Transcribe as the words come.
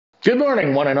Good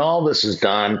morning, one and all. This is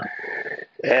Don.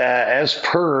 As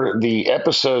per the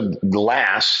episode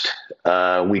last,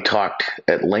 we talked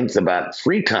at length about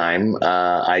free time.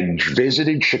 I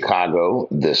visited Chicago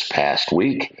this past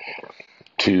week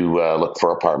to look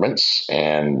for apartments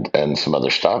and some other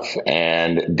stuff.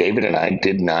 And David and I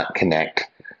did not connect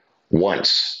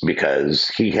once because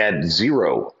he had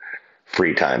zero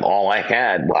free time. All I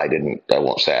had, well, I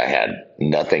won't say I had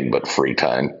nothing but free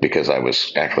time because I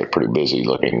was actually pretty busy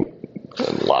looking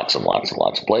in lots and lots and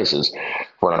lots of places,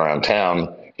 running around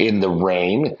town in the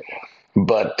rain.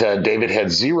 But David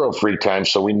had zero free time,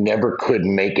 so we never could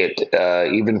make it,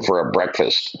 even for a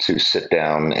breakfast, to sit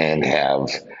down and have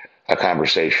a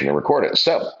conversation and record it.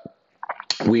 So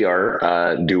we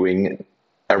are doing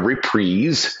a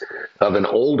reprise of an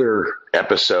older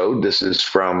episode. This is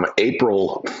from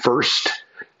April 1st,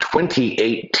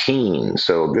 2018,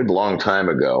 so a good long time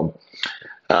ago.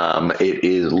 It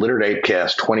is Literate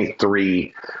ApeCast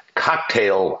 23,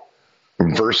 Cocktail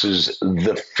versus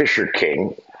the Fisher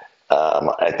King.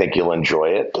 I think you'll enjoy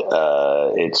it.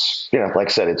 It's, like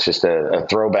I said, it's just a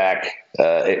throwback.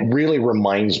 It really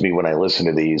reminds me when I listen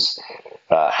to these,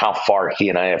 how far he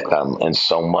and I have come and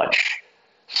so much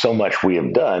we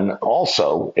have done.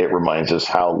 Also, it reminds us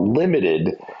how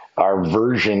limited our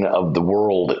version of the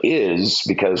world is,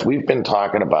 because we've been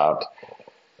talking about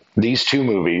these two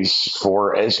movies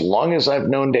for as long as I've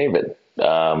known David.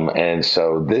 And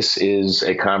so this is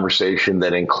a conversation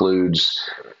that includes,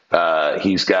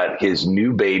 he's got his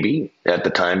new baby. At the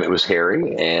time it was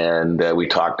Harry. And we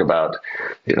talked about,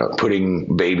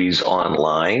 putting babies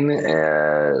online.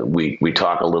 We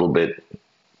talk a little bit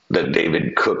that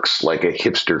David cooks like a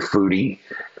hipster foodie.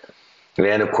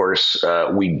 And of course,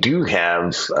 we do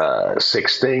have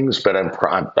 6 things, but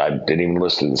I didn't even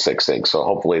listen to the 6 things. So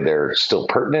hopefully they're still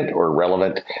pertinent or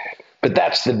relevant. But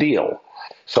that's the deal.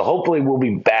 So hopefully we'll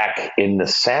be back in the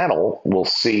saddle. We'll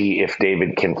see if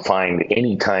David can find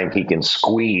any time he can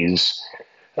squeeze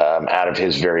out of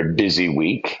his very busy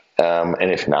week.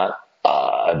 And if not,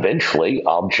 eventually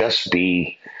I'll just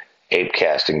be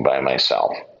apecasting by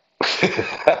myself.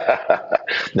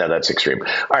 No, that's extreme.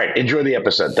 All right, enjoy the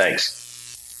episode. Thanks.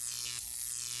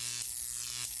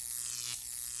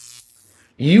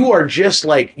 You're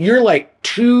like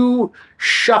 2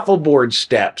 shuffleboard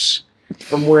steps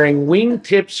from wearing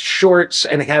wingtips shorts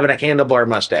and having a handlebar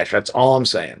mustache. That's all I'm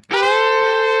saying.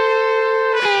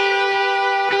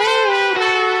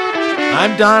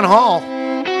 I'm Don Hall.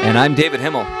 And I'm David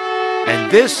Himmel.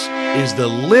 And this is the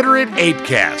Literate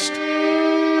ApeCast.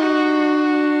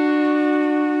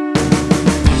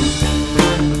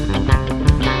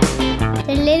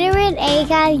 The Literate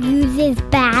ApeCast uses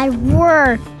bad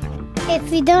words.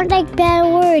 If you don't like bad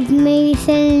words, maybe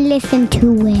shouldn't listen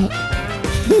to it.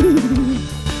 I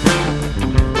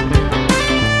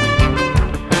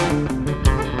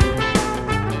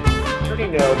already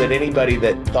know that anybody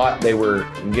that thought they were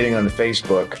getting on the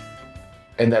Facebook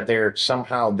and that their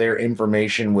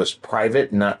information was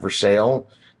private, not for sale,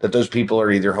 that those people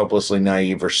are either hopelessly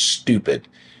naive or stupid,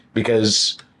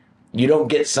 because you don't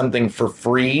get something for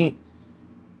free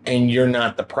and you're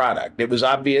not the product. It was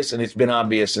obvious, and it's been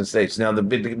obvious since days. Now, the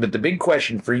big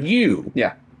question for you,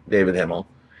 David Himmel,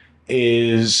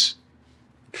 is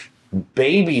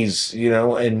babies,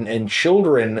 and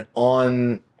children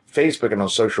on Facebook and on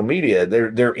social media.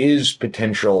 There is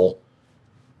potential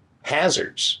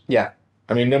hazards. Yeah.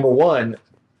 I mean, number one,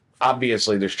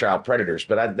 obviously there's child predators,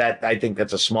 but I think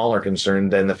that's a smaller concern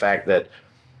than the fact that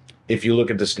if you look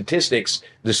at the statistics,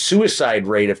 the suicide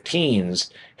rate of teens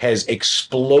has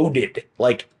exploded,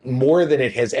 like more than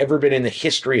it has ever been in the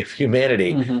history of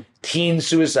humanity. Mm-hmm. Teen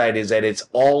suicide is at its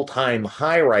all-time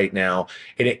high right now,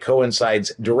 and it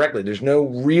coincides directly. There's no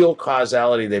real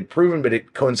causality they've proven, but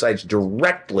it coincides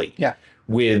directly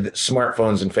with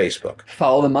smartphones and Facebook.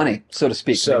 Follow the money, so to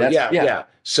speak. So yeah.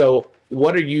 So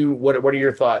what are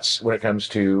your thoughts when it comes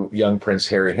to young Prince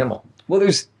Harry Himmel? Well,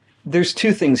 there's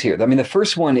 2 things here. I mean, the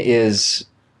first one is,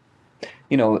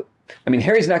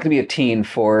 Harry's not going to be a teen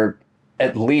for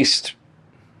at least,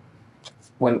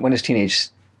 when does teenage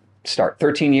start?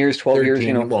 13 years, 12 years?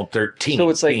 13. So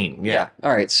it's like, yeah.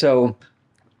 All right. So,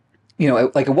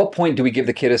 like at what point do we give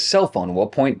the kid a cell phone? At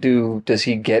what point does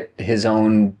he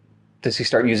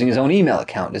start using his own email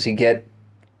account? Does he get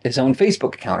his own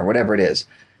Facebook account or whatever it is?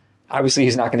 Obviously,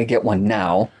 he's not going to get one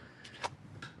now.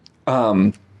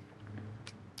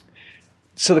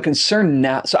 So the concern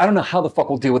now, so I don't know how the fuck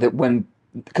we'll deal with it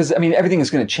because everything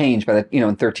is going to change by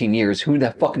in 13 years. Who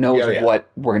the fuck knows what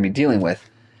we're going to be dealing with?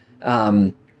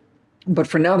 But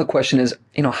for now, the question is,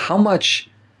 how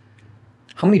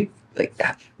many,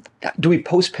 do we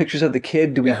post pictures of the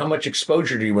kid? Do we? Yeah, how much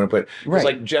exposure do you want to put? It's Right.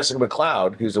 like Jessica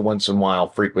McLeod, who's a once in a while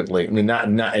frequently, I mean, not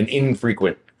an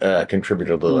infrequent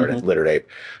contributor to Literate.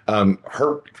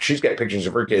 She's got pictures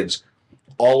of her kids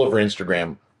all over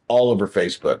Instagram, all over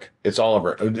Facebook. It's all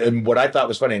over. And what I thought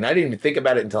was funny, and I didn't even think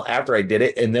about it until after I did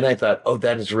it, and then I thought, oh,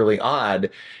 that is really odd,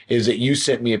 is that you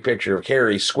sent me a picture of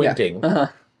Carrie squinting,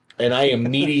 and I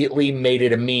immediately made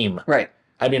it a meme. Right.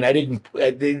 I mean, I didn't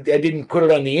put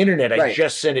it on the internet. I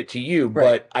just sent it to you,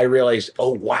 but I realized,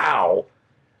 oh wow,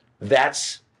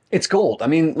 it's gold. I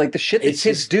mean, like the shit that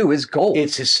kids do is gold.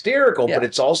 It's hysterical, but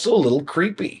it's also a little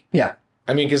creepy. Yeah.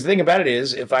 I mean, because the thing about it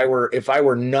is, if I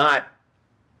were not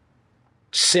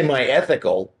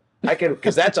semi-ethical, I could,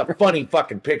 because that's a funny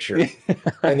fucking picture,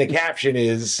 and the caption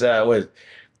is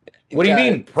what do you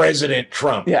mean, President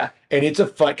Trump? Yeah. And it's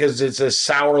because it's a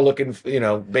sour looking,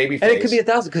 baby face. And it could be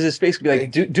 1,000 because it's basically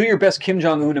like, do your best Kim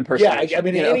Jong-un impersonation. Yeah, I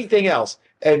mean, anything else.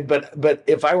 But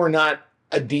if I were not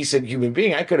a decent human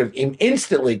being, I could have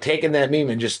instantly taken that meme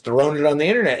and just thrown it on the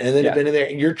internet, and then been in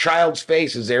there. Your child's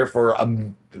face is there for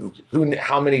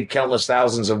how many countless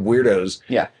thousands of weirdos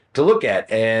to look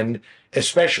at, and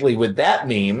especially with that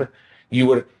meme,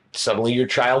 suddenly your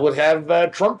child would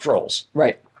have Trump trolls.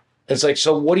 Right. It's like,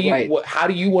 so what do you? How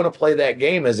do you want to play that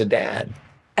game as a dad?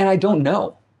 And I don't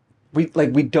know. We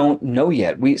don't know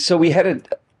yet. We had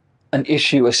an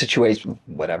issue, a situation,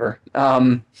 whatever.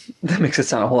 That makes it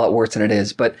sound a whole lot worse than it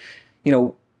is. But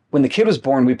when the kid was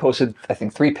born, we posted, I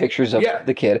think, 3 pictures of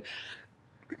the kid,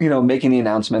 making the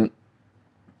announcement.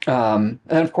 And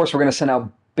then, of course, we're going to send out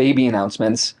baby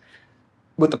announcements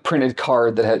with a printed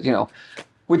card that had,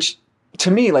 which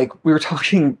to me, like we were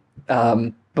talking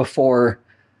before.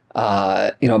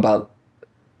 About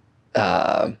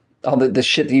all the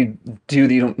shit that you do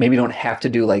that you maybe don't have to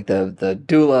do, like the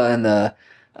doula and the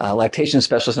lactation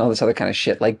specialist and all this other kind of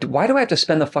shit. Like, why do I have to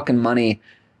spend the fucking money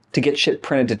to get shit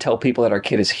printed to tell people that our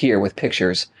kid is here with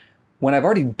pictures when I've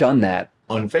already done that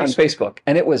on Facebook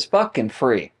and it was fucking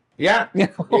free? Yeah.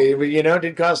 It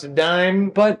didn't cost a dime.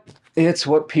 But it's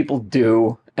what people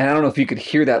do. And I don't know if you could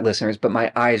hear that, listeners, but my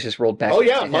eyes just rolled back. Oh,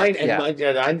 yeah, mine.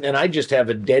 And I just have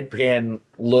a deadpan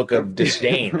look of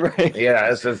disdain. Right.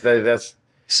 Yeah, that's...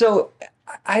 So,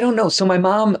 I don't know. So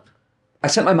I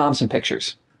sent my mom some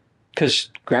pictures because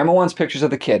Grandma wants pictures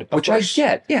of the kid, which I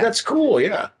get. Yeah. That's cool,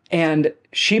 yeah. And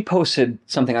she posted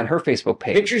something on her Facebook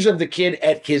page. Pictures of the kid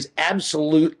at his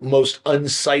absolute most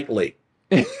unsightly.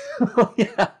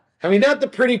 Yeah. I mean, not the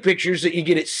pretty pictures that you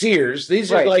get at Sears.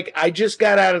 These are like, I just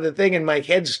got out of the thing and my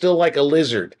head's still like a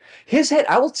lizard. His head,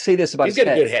 I will say this about his head.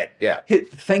 He's got a good head, yeah.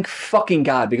 Thank fucking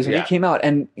God, because when he came out,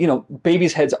 and,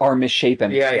 babies' heads are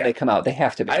misshapen when they come out. They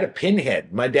have to be. I had a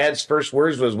pinhead. My dad's first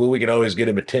words was, well, we can always get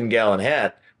him a 10-gallon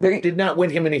hat. Did not win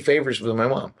him any favors with my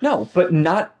mom. No, but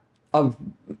not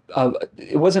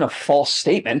it wasn't a false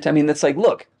statement. I mean, it's like,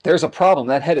 look, there's a problem.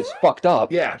 That head is fucked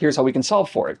up. Yeah. Here's how we can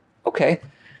solve for it. Okay.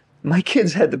 My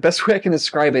kid's head, the best way I can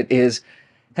describe it is,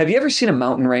 have you ever seen a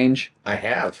mountain range? I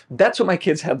have. That's what my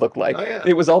kid's head looked like. Oh, yeah.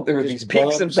 It was there were these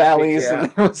peaks and valleys. Yeah.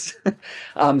 And there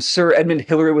was, Sir Edmund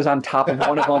Hillary was on top of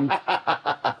one of them.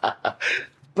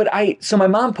 But so my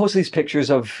mom posted these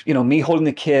pictures of, me holding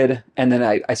the kid, and then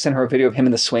I sent her a video of him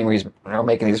in the swing where he's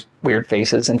making these weird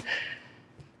faces.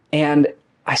 And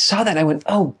I saw that and I went,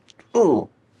 ooh,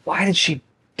 why did she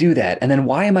do that? And then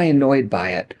why am I annoyed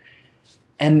by it?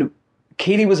 And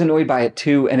Katie was annoyed by it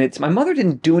too, and my mother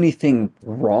didn't do anything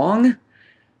wrong,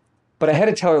 but I had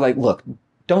to tell her, like, look,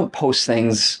 don't post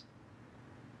things.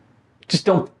 Just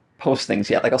don't post things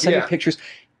yet. Like, I'll send you pictures,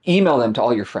 email them to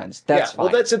all your friends. That's fine.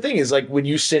 Well, that's the thing is, like, when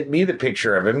you sent me the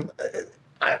picture of him,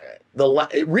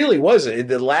 it really wasn't.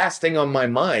 The last thing on my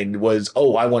mind was,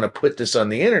 I want to put this on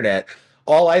the internet.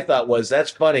 All I thought was,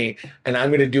 that's funny, and I'm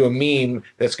going to do a meme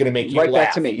that's going to make you laugh. Right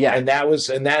back to me, yeah. And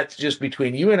that's just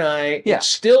between you and I. Yeah. It's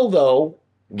still, though,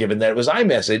 given that it was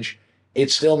iMessage,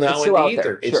 it's still now in the ether.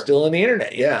 There, it's still in the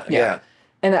internet. Yeah.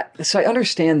 And so I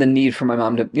understand the need for my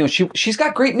mom to, she's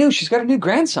got great news. She's got a new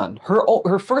grandson,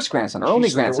 her first grandson, her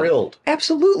only grandson. She's thrilled.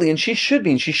 Absolutely, and she should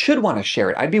be, and she should want to share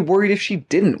it. I'd be worried if she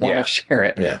didn't want to share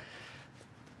it. Yeah.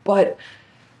 But,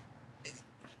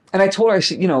 and I told her, I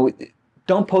said,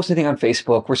 don't post anything on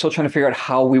Facebook. We're still trying to figure out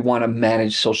how we want to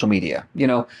manage social media.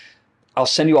 I'll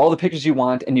send you all the pictures you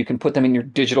want, and you can put them in your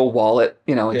digital wallet,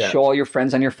 and show all your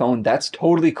friends on your phone. That's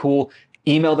totally cool.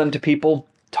 Email them to people.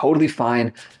 Totally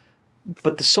fine.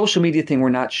 But the social media thing, we're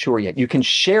not sure yet. You can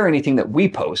share anything that we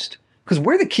post because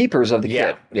we're the keepers of the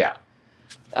kid. Yeah.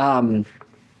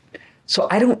 So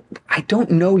I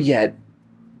don't know yet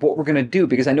what we're going to do,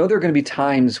 because I know there are going to be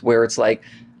times where it's like,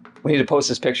 we need to post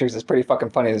this picture because it's pretty fucking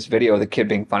funny. This video of the kid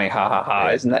being funny, ha ha ha.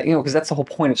 Isn't that, because that's the whole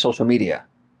point of social media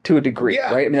to a degree,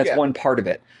 right? I mean, that's one part of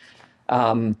it.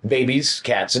 Babies,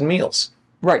 cats, and meals.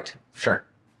 Right. Sure.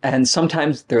 And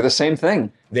sometimes they're the same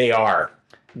thing. They are.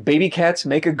 Baby cats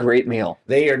make a great meal.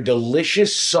 They are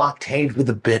delicious, sautéed with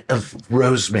a bit of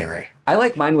rosemary. I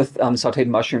like mine with sautéed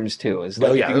mushrooms too. Is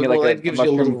like, That gives you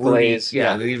a little glaze. Rudy,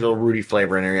 that gives you a little Rudy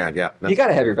flavor in there. Yeah. You got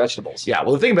to have your vegetables. Yeah.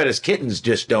 Well, the thing about it is kittens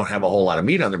just don't have a whole lot of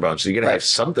meat on their bones, so you got to have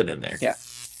something in there. Yeah.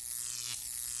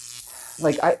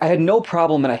 Like I had no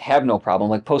problem, and I have no problem,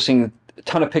 like posting a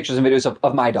ton of pictures and videos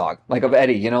of my dog, like of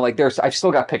Eddie. I've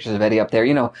still got pictures of Eddie up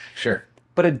there. Sure.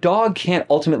 But a dog can't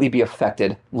ultimately be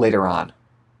affected later on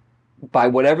by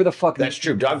whatever the fuck. That's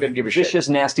true. Dog doesn't give a shit. Vicious,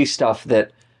 nasty stuff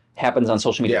that happens on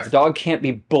social media. Yeah. The dog can't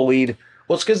be bullied.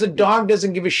 Well, it's because the dog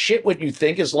doesn't give a shit what you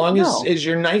think as long as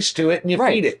you're nice to it and you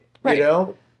feed it. Right.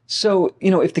 So,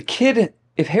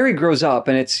 if Harry grows up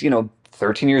and it's,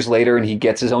 13 years later and he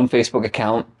gets his own Facebook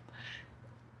account,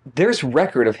 there's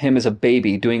record of him as a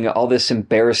baby doing all this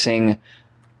embarrassing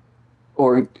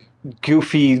or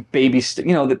goofy baby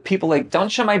that people like, don't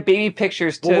show my baby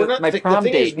pictures to my prom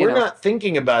date. We're not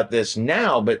thinking about this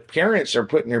now, but parents are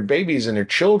putting their babies and their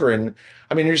children.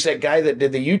 I mean, there's that guy that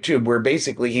did the YouTube where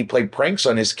basically he played pranks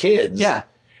on his kids. Yeah.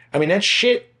 I mean, that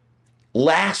shit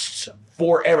lasts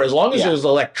forever. As long as there's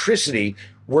electricity,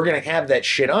 we're going to have that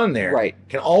shit on there. Right.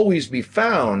 Can always be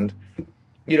found.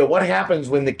 What happens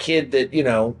when the kid that,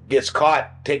 gets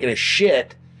caught taking a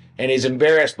shit and is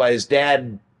embarrassed by his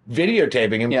dad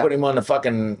videotaping him, put him on the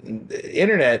fucking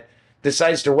internet,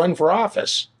 decides to run for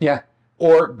office. Yeah.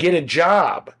 Or get a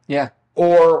job. Yeah.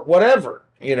 Or whatever,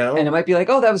 And it might be like,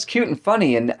 oh, that was cute and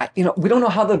funny. And, we don't know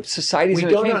how the society's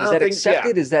going to change. Is that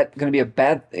accepted? Is that going to be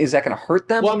is that going to hurt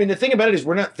them? Well, I mean, the thing about it is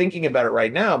we're not thinking about it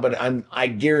right now, but I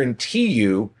guarantee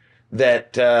you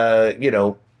that,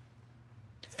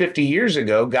 50 years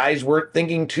ago, guys weren't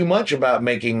thinking too much about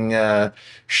making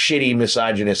shitty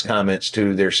misogynist comments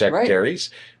to their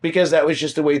secretaries because that was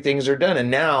just the way things are done.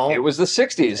 And now it was the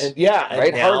 60s.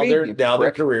 And now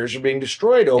their careers are being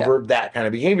destroyed over that kind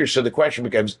of behavior. So the question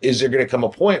becomes, is there going to come a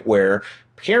point where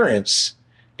parents,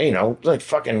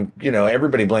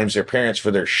 everybody blames their parents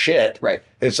for their shit. Right.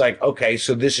 It's like, okay,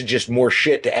 so this is just more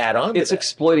shit to add on. It's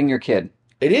exploiting your kid.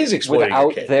 It is exploiting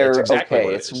your kid. They're exactly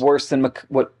okay. It's worse than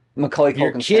what Macaulay Culkin.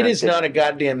 Your kid is not a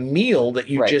goddamn meal that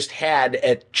you just had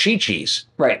at Chi-Chi's.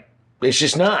 Right. It's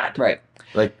just not. Right.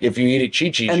 Like if you eat at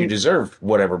Chi-Chi's, you deserve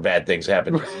whatever bad things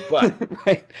happen. But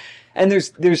right. And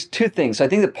there's two things. So I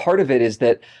think that part of it is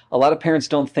that a lot of parents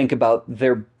don't think about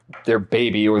their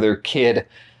baby or their kid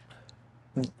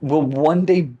will one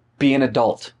day be an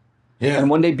adult. Yeah. And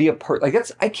one day be a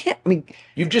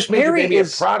you've just made your baby a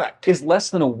product. Is less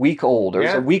than a week old or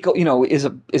is a week,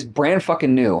 is brand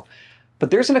fucking new. But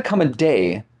there's going to come a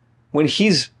day when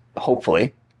he's,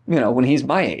 hopefully, when he's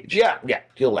my age. Yeah,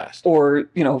 he'll last. Or,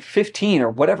 15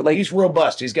 or whatever. Like he's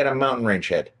robust. He's got a mountain range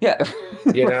head. Yeah.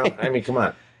 I mean, come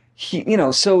on.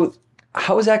 So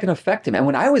how is that going to affect him? And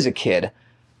when I was a kid,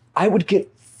 I would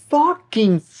get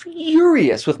fucking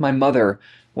furious with my mother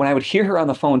when I would hear her on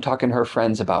the phone talking to her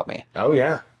friends about me. Oh,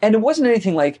 yeah. And it wasn't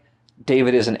anything like,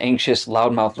 David is an anxious,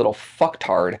 loudmouth little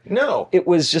fucktard. No. It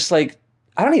was just like,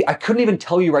 I couldn't even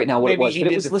tell you right now what it was. Maybe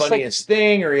he did the funniest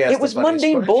thing, or it was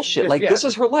mundane bullshit. Like this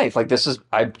is her life. Like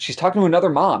she's talking to another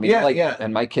mom.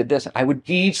 And my kid this. I would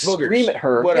scream at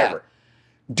her. Whatever.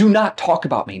 Yeah, do not talk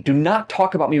about me. Do not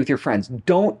talk about me with your friends.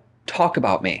 Don't talk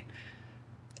about me.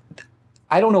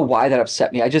 I don't know why that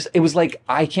upset me. It was like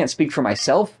I can't speak for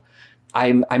myself.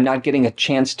 I'm not getting a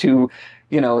chance to,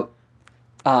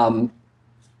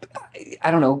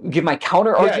 I don't know, give my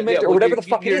counter argument or whatever the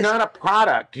fuck it is. You're not a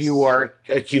product. You are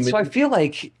a human. So I feel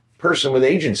like person with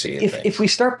agency. If we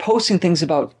start posting things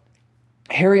about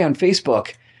Harry on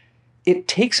Facebook, it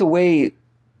takes away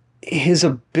his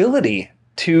ability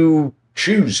to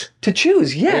choose.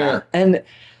 Yeah. And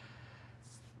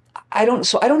I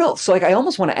don't know. So like I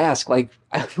almost want to ask, like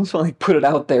I almost want to put it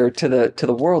out there to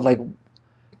the world, like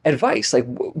advice. Like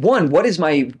one, what is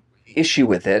my issue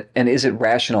with it, and is it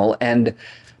rational? And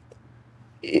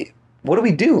what do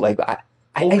we do? Like,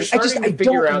 we're starting to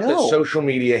figure out that social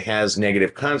media has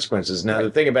negative consequences. Now,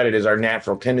 the thing about it is our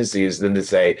natural tendency is then to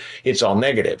say it's all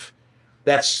negative.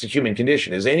 That's the human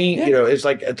condition. It's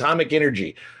like atomic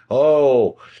energy.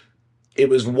 Oh, it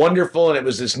was wonderful, and it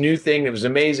was this new thing. It was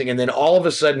amazing. And then all of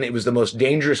a sudden, it was the most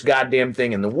dangerous goddamn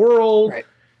thing in the world. Right.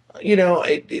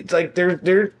 It's like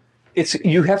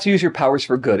you have to use your powers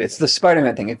for good. It's the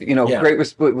Spider-Man thing.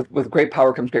 With great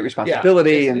power comes great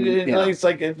responsibility. It's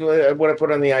like what I put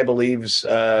on the I Believes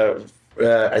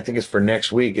I think it's for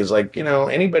next week, is like,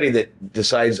 anybody that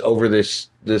decides over this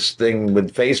thing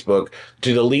with Facebook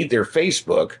to delete their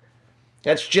Facebook,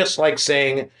 that's just like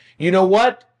saying, you know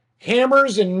what?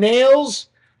 Hammers and nails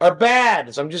are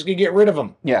bad, so I'm just going to get rid of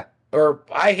them. Yeah. Or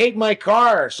I hate my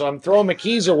car, so I'm throwing my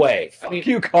keys away. Fuck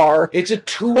you, car. It's a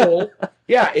tool.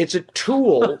 Yeah, it's a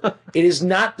tool. It is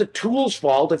not the tool's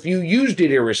fault if you used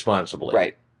it irresponsibly.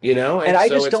 Right. And I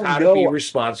so just it's don't how know. to be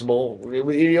responsible.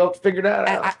 You have to figure that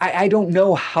out. I don't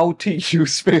know how to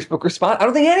use Facebook Response. I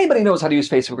don't think anybody knows how to use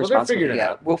Facebook Response. They're figuring it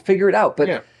out. We'll figure it out.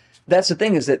 But that's the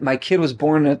thing, is that my kid was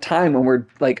born in a time when we're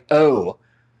like, oh,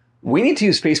 we need to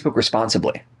use Facebook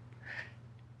responsibly.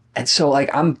 And so,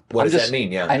 like, what does that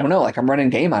mean? Yeah, I don't know. Like, I'm running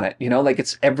game on it. Like,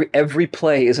 it's every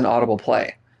play is an audible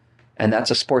play, and that's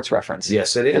a sports reference.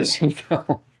 Yes, it is.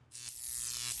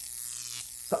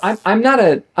 So I'm not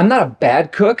a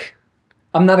bad cook.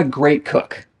 I'm not a great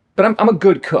cook, but I'm a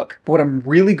good cook. But what I'm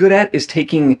really good at is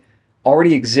taking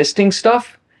already existing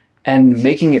stuff and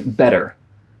making it better.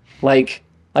 Like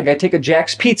I take a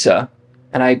Jack's Pizza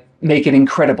and I make it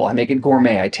incredible. I make it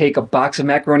gourmet. I take a box of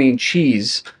macaroni and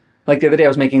cheese. Like the other day, I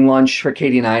was making lunch for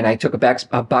Katie and I took a box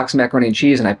of macaroni and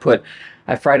cheese, and I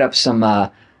fried up some,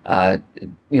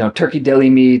 turkey deli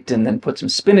meat, and then put some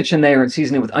spinach in there and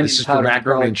seasoned it with onion powder. This is for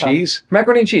macaroni and cheese?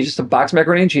 Macaroni and cheese, just a box of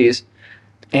macaroni and cheese.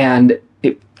 And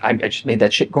I just made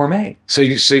that shit gourmet. So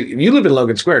you live in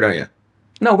Logan Square, don't you?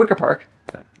 No, Wicker Park.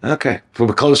 Okay. We're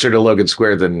closer to Logan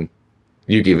Square than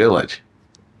Yuki Village.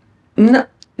 No.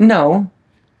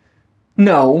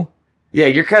 Yeah,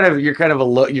 you're a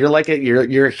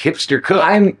hipster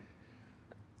cook.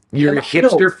 You're a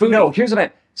hipster foodie. No, here's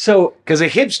what because a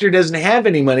hipster doesn't have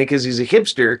any money because he's a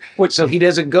hipster, so he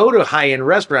doesn't go to high-end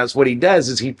restaurants. What he does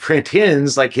is he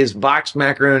pretends like his boxed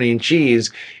macaroni and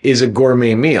cheese is a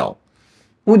gourmet meal.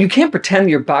 Well, you can't pretend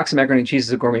your box of macaroni and cheese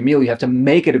is a gourmet meal. You have to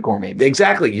make it a gourmet meal.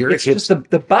 Exactly. It's just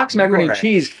the box of macaroni and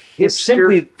cheese is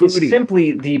simply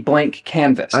the blank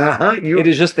canvas. It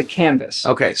is just the canvas.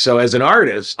 Okay, so as an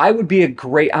artist, I would be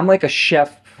I'm like a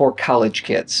chef for college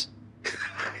kids.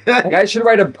 Like, I should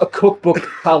write a cookbook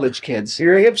for college kids.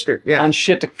 You're a hipster, yeah.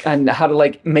 On how to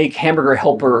like make Hamburger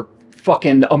Helper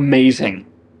fucking amazing.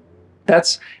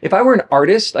 If I were an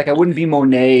artist, like I wouldn't be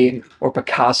Monet or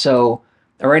Picasso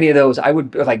or any of those. I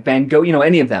would like Van Gogh,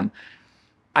 any of them.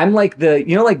 I'm like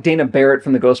like Dana Barrett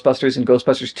from the Ghostbusters and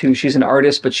Ghostbusters 2. She's an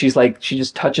artist, but she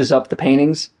just touches up the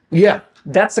paintings. Yeah.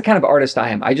 That's the kind of artist I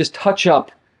am. I just touch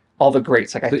up all the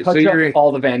greats. Like I touch up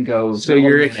all the Van Goghs. So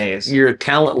you're a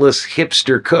talentless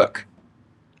hipster cook.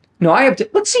 No,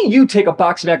 let's see you take a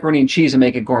box of macaroni and cheese and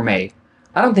make it gourmet.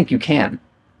 I don't think you can.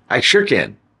 I sure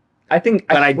can. I think,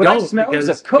 but I don't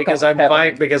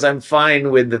because I'm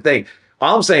fine with the thing.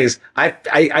 All I'm saying is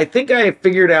I think I have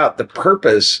figured out the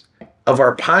purpose of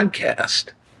our podcast.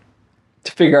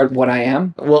 To figure out what I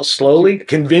am? Well, slowly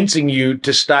convincing you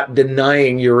to stop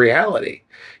denying your reality.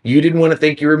 You didn't want to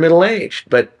think you were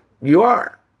middle-aged, but you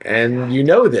are. And you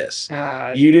know this.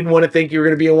 You didn't want to think you were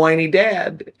going to be a whiny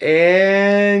dad,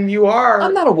 and you are.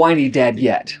 I'm not a whiny dad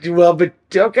yet. Well, but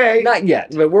okay. Not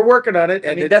yet. But we're working on it.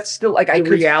 I mean, that's still like it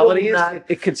could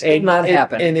still not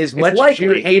happen. And as much as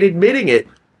you hate admitting it,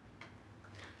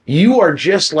 you're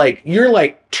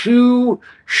like 2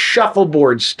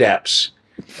 shuffleboard steps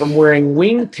from wearing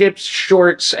wingtips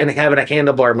shorts and having a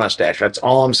handlebar mustache. That's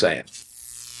all I'm saying.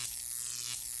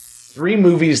 3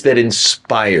 movies that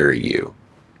inspire you.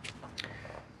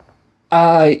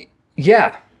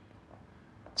 Yeah.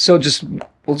 So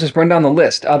we'll just run down the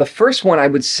list. The first one I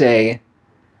would say,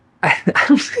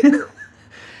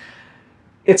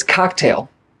 it's Cocktail.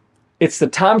 It's the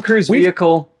Tom Cruise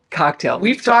vehicle Cocktail.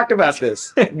 We've talked about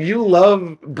this. You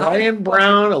love Brian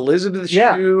Brown, Elizabeth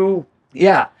Shue.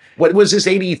 Yeah. What was this,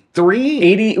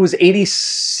 83? It was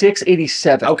 86,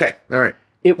 87. Okay, all right.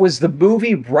 It was the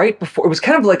movie right before, it was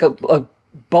kind of like a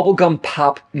bubblegum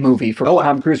pop movie for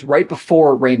Tom Cruise right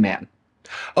before Rain Man.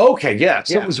 Okay, yeah.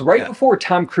 So it was right before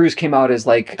Tom Cruise came out as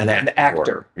like an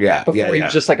actor. Yeah, before he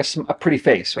was just like a pretty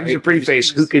face. Right? He was a pretty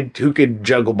face who could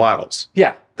juggle bottles.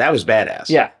 Yeah. That was badass.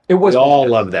 Yeah, it was. We all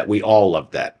loved that. We all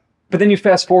loved that. But then you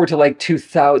fast forward to like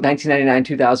 1999,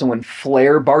 2000 when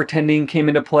Flair bartending came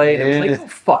into play. And it was like, go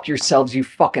fuck yourselves, you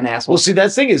fucking assholes. Well, see,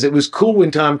 that thing is, it was cool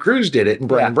when Tom Cruise did it and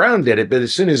Brian Brown did it. But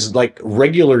as soon as like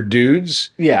regular dudes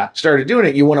started doing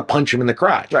it, you want to punch him in the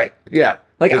crotch. Right. Yeah.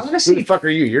 Like, I want to see. Who the fuck are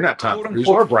you? You're not Tom Cruise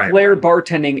or Brian Flair Brown.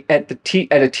 bartending at a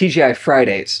TGI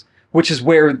Fridays, which is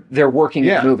where they're working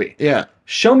in the movie. Yeah.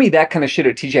 show me that kind of shit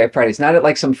at TGI Fridays, not at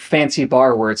like some fancy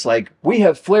bar where it's like, we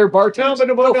have flair bartenders.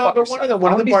 But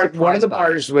one of the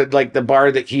bars with like the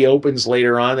bar that he opens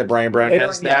later on that Brian Brown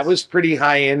has, that was pretty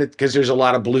high end because there's a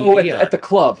lot of blue neon. At the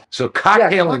club. So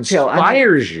cocktail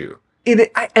inspires you. And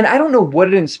I don't know what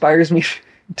it inspires me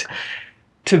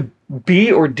to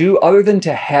be or do other than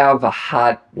to have a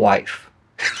hot wife.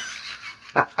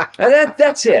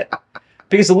 That's it.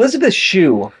 Because Elizabeth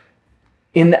Shue,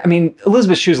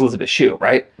 Elizabeth Shue,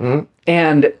 right? Mm-hmm.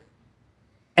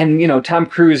 And Tom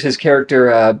Cruise, his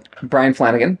character Brian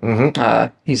Flanagan,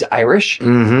 he's Irish.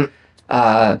 Mm-hmm.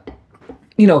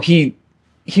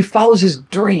 He follows his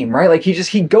dream, right? Like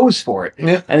he goes for it.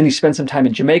 Yeah. And then he spends some time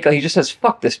in Jamaica. He just says,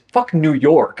 fuck this, fuck New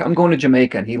York. I'm going to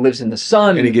Jamaica. And he lives in the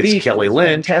sun. And he gets Kelly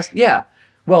Lynch. Fantastic. Yeah.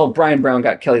 Well, Brian Brown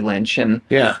got Kelly Lynch and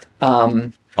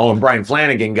and Brian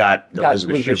Flanagan got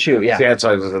Elizabeth Shue. Yeah. See, that's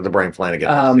why the Brian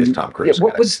Flanagan is Tom Cruise.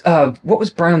 Yeah, what was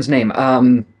Brown's name?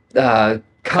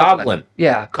 Coughlin.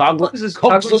 Yeah.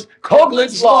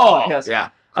 Coughlin's Law. Yes. Yeah.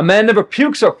 A man never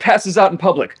pukes or passes out in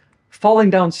public. Falling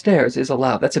downstairs is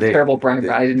allowed. That's a terrible Brian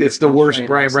Brown. It's the worst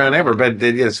Brian Brown ever, but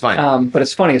it's fine. But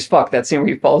it's funny as fuck, that scene where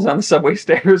he falls down the subway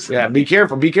stairs. Yeah, be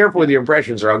careful. Be careful with your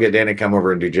impressions, or I'll get Dan to come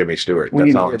over and do Jimmy Stewart.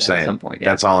 That's all I'm saying. At some point, yeah.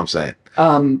 That's all I'm saying.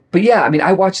 But yeah,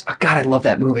 I watched. Oh God, I love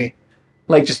that movie.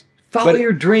 Like, just follow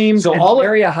your dreams and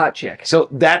marry a hot chick. So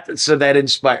that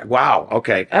inspired. Wow.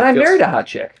 Okay. And I married a hot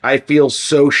chick. I feel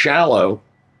so shallow.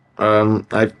 I'm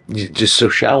just so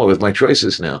shallow with my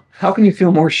choices now. How can you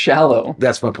feel more shallow?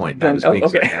 That's my point. I was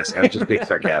just being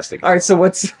sarcastic. All right. So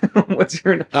what's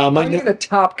your the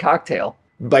top cocktail?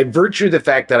 By virtue of the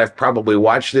fact that I've probably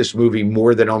watched this movie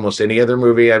more than almost any other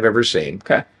movie I've ever seen.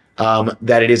 Okay.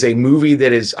 That it is a movie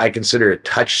that is, I consider a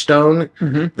touchstone,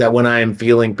 that when I am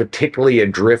feeling particularly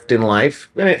adrift in life,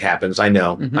 and it happens, I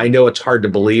know. I know it's hard to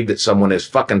believe that someone as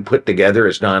fucking put together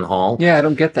as Don Hall. Yeah, I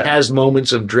don't get that. Has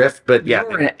moments of drift, but yeah.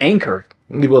 You're an anchor.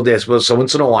 Well, so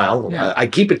once in a while, I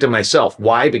keep it to myself.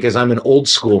 Why? Because I'm an old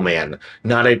school man. I'm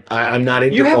not into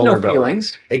vulnerability. You have no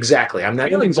feelings. Exactly. I'm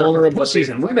not into vulnerability.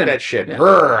 And women. That shit. Yeah.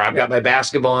 I've got my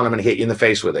basketball and I'm going to hit you in the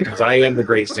face with it because I am the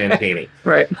great Santini.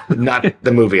 Right. Not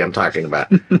the movie I'm talking about,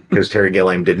 because Terry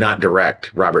Gilliam did not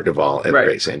direct Robert Duvall and the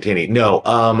great Santini. No,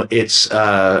 it's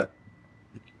The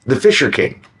Fisher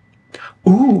King.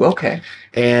 Ooh, okay.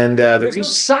 And there's no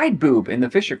side boob in The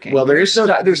Fisher King. Well, there's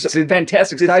a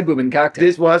fantastic side boob in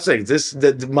Cocktail.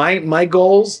 My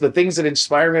goals, the things that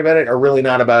inspire me about it, are really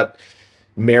not about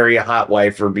marry a hot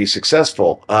wife or be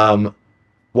successful.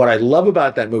 What I love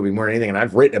about that movie more than anything, and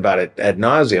I've written about it ad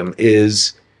nauseum,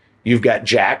 is you've got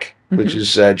Jack, which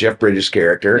is Jeff Bridges'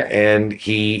 character, and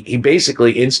he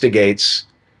basically instigates.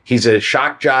 He's a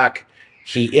shock jock.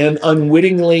 He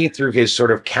unwittingly, through his sort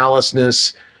of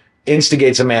callousness,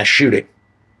 instigates a mass shooting.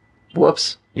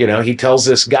 Whoops. He tells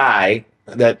this guy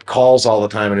that calls all the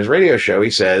time in his radio show, he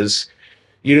says,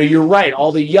 you're right.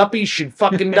 All the yuppies should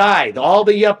fucking die. All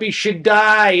the yuppies should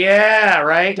die. Yeah,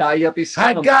 right? Die yuppies.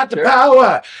 I got the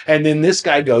power. And then this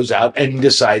guy goes out and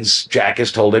decides Jack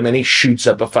has told him, and he shoots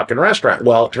up a fucking restaurant.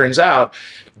 Well, it turns out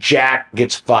Jack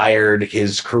gets fired.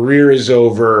 His career is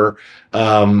over.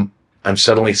 I'm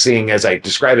suddenly seeing, as I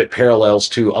describe it, parallels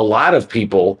to a lot of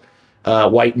people,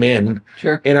 white men,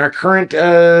 in our current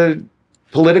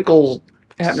political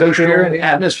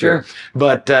atmosphere.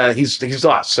 But he's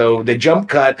lost. So they jump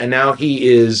cut, and now he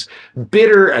is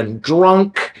bitter and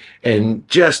drunk and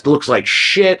just looks like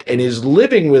shit, and is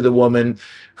living with a woman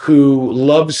who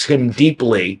loves him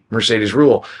deeply. Mercedes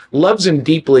Ruehl loves him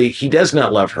deeply. He does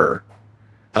not love her.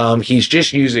 He's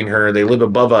just using her. They live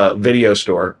above a video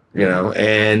store,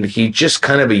 and he's just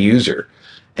kind of a user.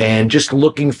 And just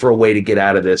looking for a way to get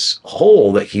out of this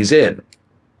hole that he's in.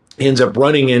 He ends up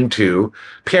running into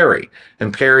Perry.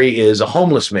 And Perry is a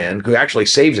homeless man who actually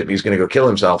saves him. He's going to go kill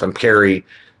himself. And Perry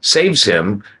saves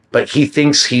him, but he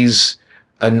thinks he's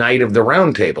a knight of the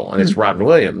round table. And it's Robin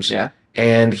Williams. Yeah.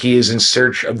 And he is in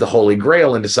search of the Holy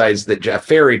Grail and decides that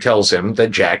Fairy tells him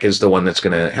that Jack is the one that's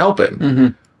going to help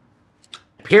him.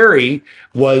 Perry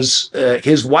was,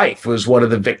 his wife was one of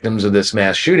the victims of this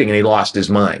mass shooting, and he lost his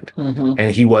mind.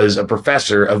 And he was a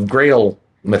professor of Grail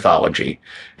mythology.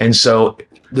 And so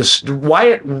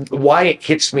why it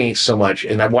hits me so much,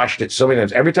 and I've watched it so many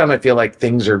times, every time I feel like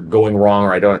things are going wrong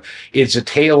or it's a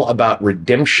tale about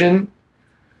redemption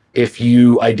if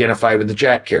you identify with the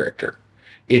Jack character.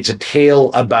 It's a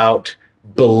tale about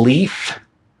belief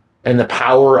and the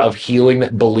power of healing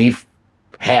that belief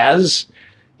has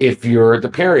if you're the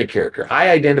Perry character. I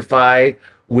identify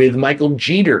with Michael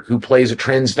Jeter, who plays a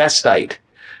transvestite,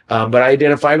 but I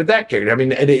identify with that character.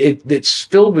 And it's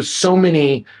filled with so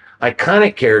many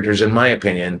iconic characters, in my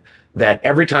opinion, that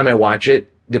every time I watch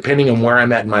it, depending on where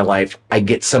I'm at in my life, I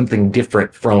get something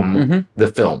different from the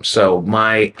film. So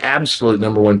my absolute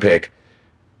number one pick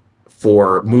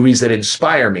for movies that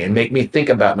inspire me and make me think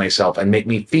about myself and make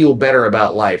me feel better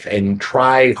about life and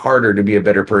try harder to be a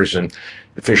better person,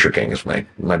 The Fisher King is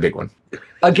my big one.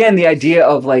 Again, the idea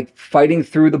of like fighting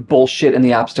through the bullshit and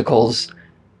the obstacles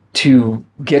to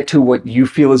get to what you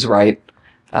feel is right.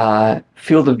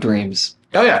 Field of Dreams.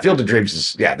 Oh yeah, Field of Dreams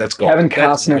is that's gold. Kevin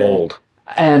That's Costner. gold.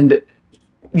 And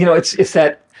you know, it's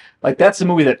that like that's the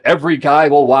movie that every guy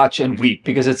will watch and weep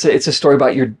because it's a story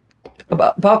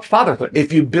about fatherhood.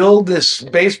 If you build this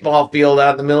baseball field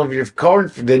out in the middle of your corn,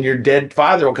 then your dead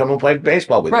father will come and play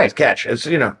baseball with you. It's catch. It's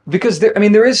because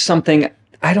there is something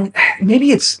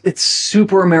maybe it's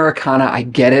super Americana. I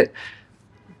get it,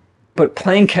 but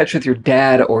playing catch with your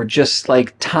dad or just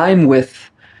like time with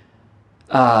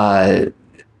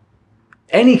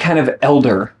any kind of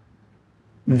elder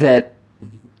that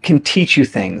can teach you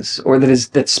things or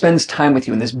that spends time with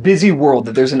you in this busy world,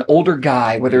 that there's an older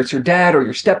guy, whether it's your dad or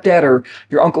your stepdad or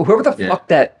your uncle, whoever the fuck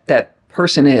that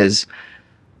person is,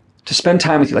 to spend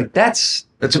time with you. Like that's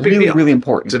a big really, deal. really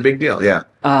important. It's a big deal. Yeah.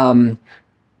 And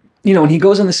he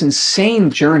goes on this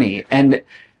insane journey and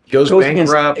goes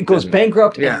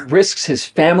bankrupt and risks his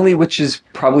family, which is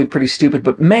probably pretty stupid.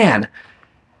 But man,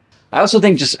 I also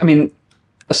think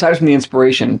aside from the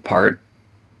inspiration part,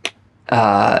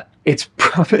 it's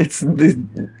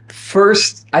the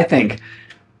first, I think,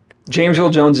 James Earl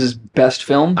Jones's best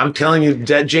film. I'm telling you,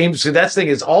 James. So that's the thing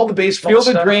is all the baseball Field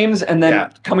stuff, of Dreams and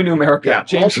then Coming to America. Yeah,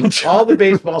 James all the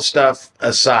baseball stuff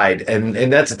aside, and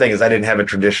that's the thing is I didn't have a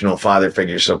traditional father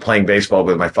figure, so playing baseball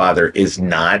with my father is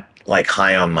not like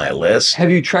high on my list.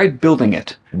 Have you tried building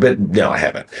it? But no, I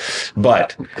haven't.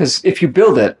 But because if you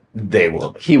build it,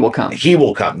 he will come. He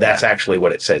will come. That's actually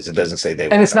what it says. It doesn't say they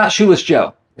will. And it's not Shoeless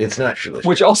Joe. It's not Shoeless Joe.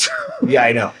 Which also yeah,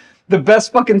 I know. The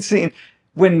best fucking scene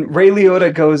when Ray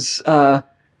Liotta goes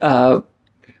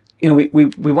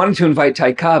we wanted to invite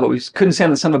Ty Cobb, but we couldn't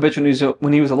stand the son of a bitch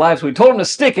when he was alive, so we told him to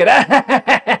stick it.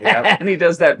 And he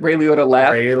does that Ray Liotta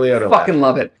laugh. Ray Liotta fucking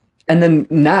love it. And then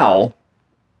now,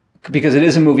 because it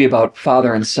is a movie about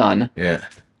father and son. Yeah.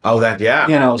 Oh, that, yeah.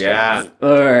 So,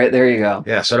 all right, there you go.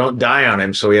 Yeah, so don't die on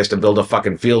him, so he has to build a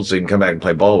fucking field so you can come back and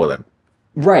play ball with him.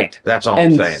 Right. That's all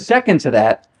I'm saying. And second to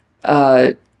that,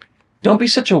 don't be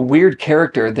such a weird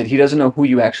character that he doesn't know who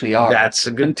you actually are. That's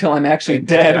a good... Until I'm actually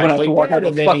dead when I have to walk out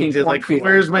of the fucking field.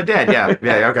 Where's my dad?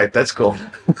 Yeah, okay, that's cool.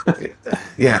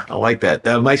 Yeah, I like that.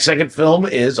 My second film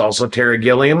is also Terry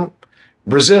Gilliam,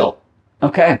 Brazil.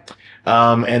 Okay.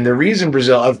 And the reason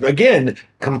Brazil, again,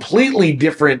 completely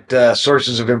different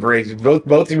sources of information.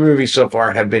 Both the movies so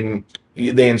far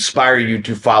they inspire you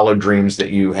to follow dreams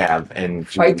that you have and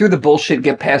fight through the bullshit,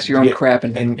 get past your own crap,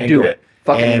 and do it.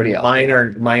 Fuck everybody else.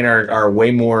 Mine are way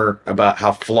more about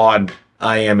how flawed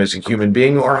I am as a human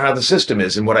being or how the system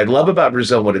is. And what I love about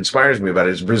Brazil, what inspires me about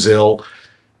it is Brazil,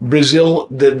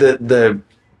 the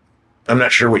I'm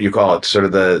not sure what you call it, sort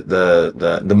of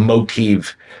the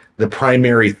motif, the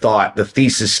primary thought, the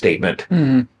thesis statement,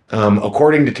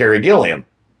 according to Terry Gilliam,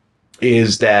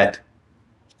 is that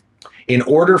in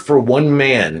order for one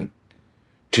man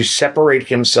to separate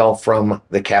himself from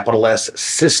the capital S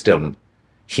system,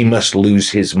 he must lose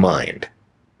his mind.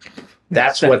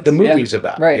 That's what the movie's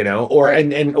about, right. and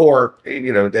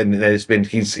there's been,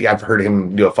 I've heard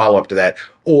him do a follow-up to that,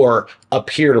 or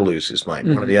appear to lose his mind,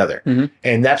 one or the other.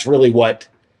 And that's really what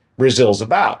Brazil's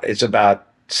about. It's about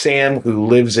Sam, who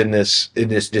lives in this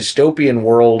dystopian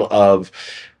world of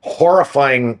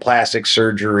horrifying plastic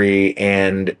surgery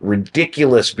and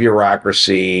ridiculous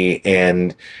bureaucracy,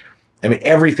 and I mean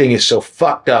everything is so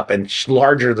fucked up and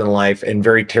larger than life and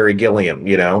very Terry Gilliam,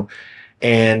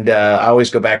 And I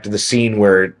always go back to the scene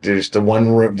where there's the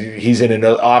one room, he's in an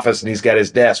office and he's got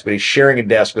his desk, but he's sharing a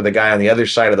desk with a guy on the other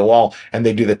side of the wall, and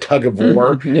they do the tug of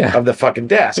war of the fucking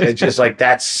desk. It's just like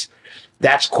that's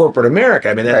corporate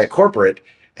America. I mean, that's corporate.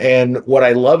 And what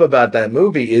I love about that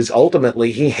movie is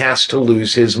ultimately he has to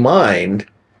lose his mind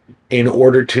in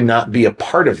order to not be a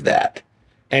part of that.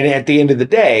 And at the end of the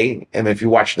day, and if you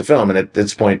watch the film, and at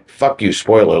this point, fuck you,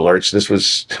 spoiler alerts,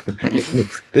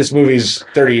 this movie's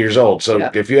 30 years old. So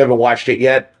if you haven't watched it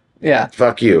yet,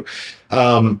 fuck you.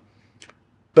 But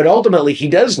ultimately, he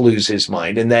does lose his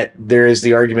mind, and that there is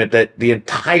the argument that the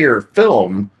entire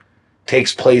film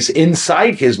takes place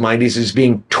inside his mind. He's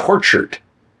being tortured.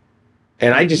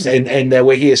 And and the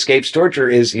way he escapes torture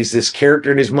is he's this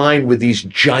character in his mind with these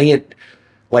giant,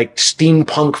 like,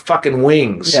 steampunk fucking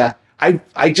wings. Yeah.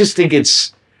 I just think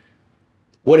it's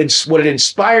what it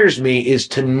inspires me is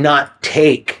to not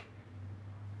take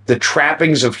the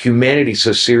trappings of humanity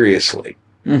so seriously.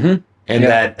 and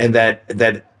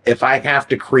that if I have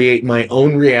to create my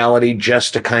own reality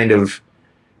just to kind of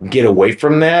get away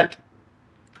from that,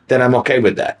 then I'm okay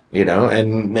with that,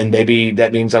 and maybe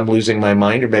that means I'm losing my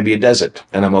mind, or maybe it doesn't,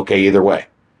 and I'm okay either way.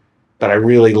 But I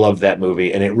really love that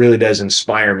movie, and it really does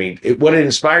inspire me. What it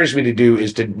inspires me to do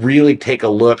is to really take a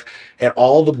look at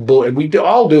all and we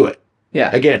all do it. Yeah.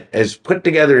 Again, as put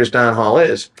together as Don Hall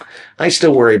is, I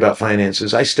still worry about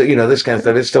finances. I still, this kind of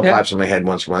stuff, it still pops in my head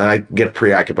once in a while. I get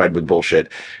preoccupied with bullshit.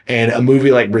 And a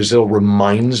movie like Brazil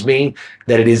reminds me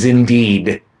that it is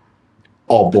indeed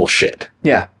all bullshit.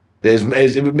 Yeah.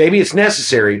 Maybe it's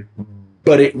necessary,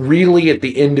 but it really, at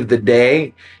the end of the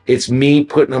day, it's me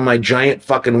putting on my giant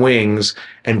fucking wings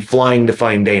and flying to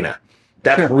find Dana.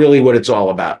 That's really what it's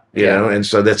all about, you know? And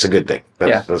so that's a good thing.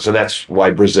 So that's why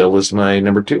Brazil is my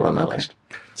number 2 on that list.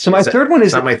 So my third one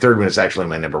is... not my third one, it's actually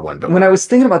my number 1. But when I was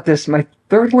thinking about this, my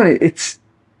third one, it's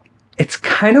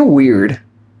kind of weird.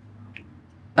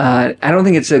 I don't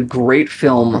think it's a great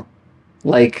film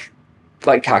like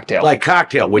Cocktail. Like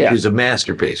Cocktail, which is a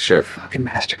masterpiece, sure. Fucking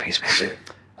masterpiece,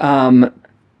 man.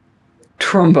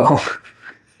 Trumbo.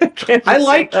 I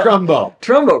like Trumbo.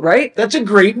 Trumbo, right? That's a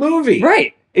great movie.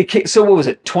 Right. So what was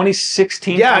it,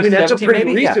 2016? Yeah, I mean, that's a pretty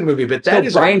recent movie, but that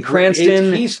is... Bryan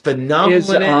Cranston he's phenomenal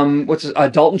in it. What's his,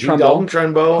 Dalton Trumbo. Dalton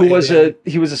Trumbo. He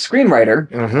was a screenwriter.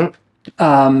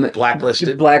 Mm-hmm.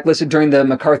 Blacklisted during the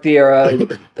McCarthy era.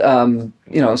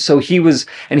 So he was...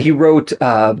 And he wrote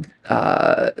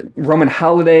Roman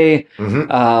Holiday,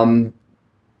 The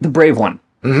Brave One.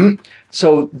 Mm-hmm.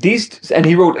 So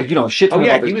he wrote, shit ton of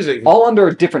others, all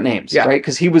under different names, right?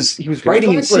 Because he was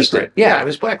writing in secret. Yeah, he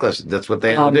was blacklisted. That's what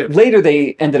they did. Later,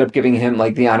 they ended up giving him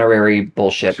the honorary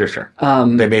bullshit. Sure.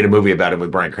 They made a movie about him with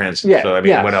Bryan Cranston. Yeah, so I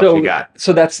mean, what else you got?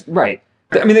 So that's right.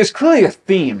 I mean, there's clearly a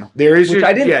theme. There is, which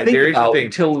I didn't think about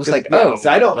until it was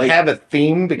I don't have a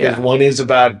theme because one is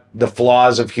about the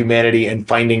flaws of humanity and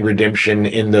finding redemption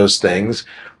in those things.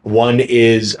 One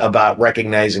is about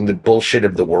recognizing the bullshit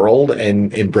of the world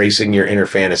and embracing your inner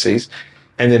fantasies.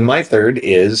 And then my third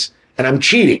is, and I'm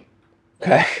cheating.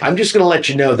 Okay. I'm just going to let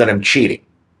you know that I'm cheating.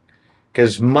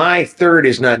 Because my third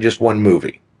is not just one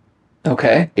movie.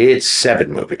 Okay. It's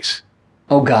 7 movies.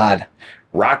 Oh, God.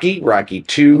 Rocky, Rocky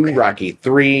 2, Rocky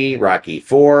 3, Rocky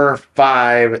 4,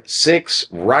 5, 6,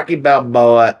 Rocky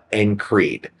Balboa, and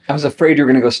Creed. I was afraid you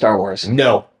were going to go Star Wars.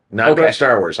 No, not going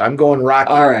Star Wars. I'm going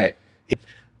Rocky. All right.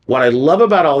 What I love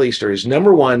about all these stories,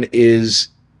 number one, is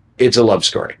it's a love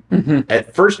story. Mm-hmm.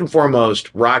 At first and foremost,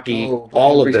 Rocky,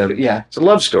 all of them, it's a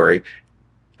love story.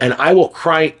 And I will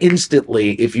cry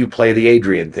instantly if you play the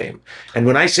Adrian theme. And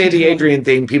when I say the Adrian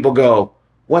theme, people go,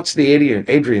 what's the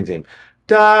Adrian theme?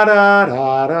 Da da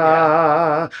da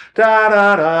da da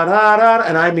da da da da.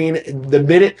 And I mean, the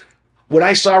minute when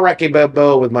I saw Rocky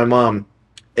Balboa with my mom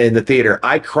in the theater,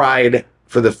 I cried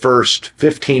for the first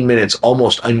 15 minutes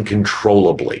almost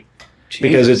uncontrollably. Jeez.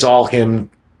 Because it's all him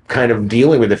kind of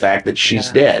dealing with the fact that she's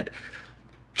dead.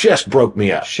 Just broke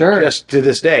me up. Sure. Just to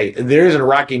this day. There isn't a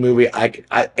Rocky movie.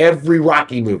 Every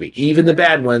Rocky movie, even the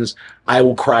bad ones, I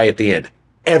will cry at the end.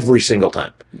 Every single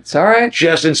time. It's all right.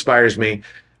 Just inspires me.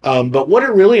 But what it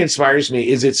really inspires me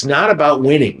is it's not about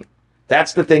winning.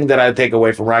 That's the thing that I take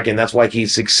away from Rocky, and that's why he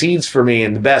succeeds for me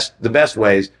in the best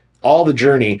ways. All the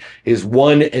journey is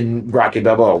 1 and Rocky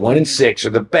Balboa. 1 and 6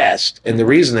 are the best. And the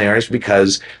reason they are is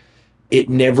because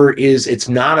it's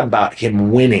not about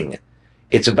him winning.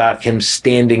 It's about him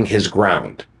standing his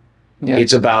ground. Yeah.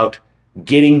 It's about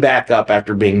getting back up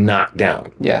after being knocked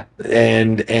down. Yeah.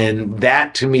 And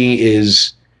that to me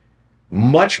is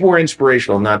much more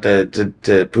inspirational, not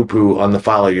to poo-poo on the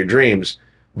follow your dreams,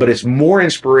 but it's more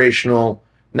inspirational,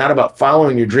 not about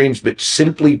following your dreams, but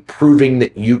simply proving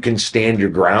that you can stand your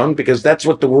ground, because that's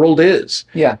what the world is.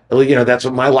 Yeah. That's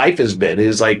what my life has been,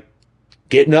 is like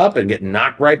getting up and getting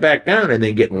knocked right back down and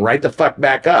then getting right the fuck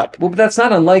back up. Well, but that's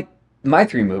not unlike my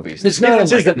 3 movies. It's not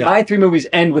unlike that. My 3 movies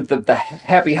end with the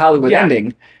happy Hollywood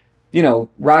ending.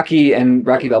 Rocky and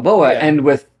Rocky Balboa end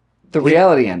with the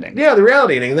reality ending. Yeah, the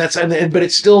reality ending. But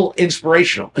it's still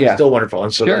inspirational. It's still wonderful.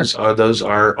 And so those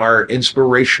are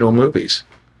inspirational movies.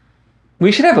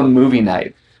 We should have a movie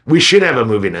night. We should have a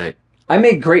movie night. I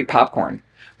make great popcorn,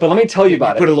 but let me tell you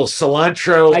about it. Put a little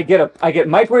cilantro. I get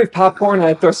microwave popcorn and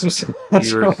I throw some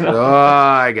cilantro.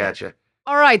 I gotcha.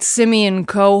 All right, Simeon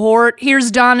cohort.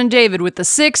 Here's Don and David with the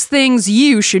 6 things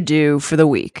you should do for the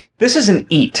week. This is an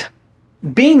eat.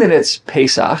 Being that it's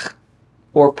Pesach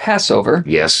or Passover.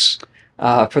 Yes.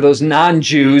 For those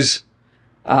non-Jews.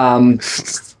 I'm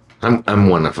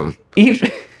one of them.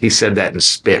 Eat. He said that and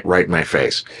spit right in my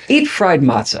face. Eat fried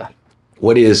matzah.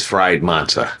 What is fried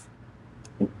matzah?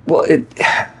 Well,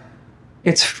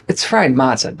 It's fried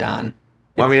matzah, Don.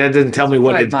 Well, I mean, that doesn't tell me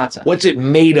fried matzah. what's it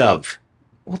made of.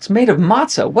 Well, it's made of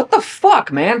matzah. What the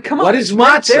fuck, man? Come on. What is it's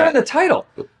right matzah? there in the title.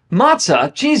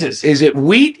 Matzah, Jesus. Is it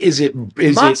wheat?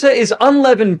 Matzah is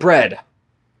unleavened bread.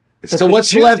 So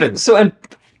what's leaven? So, and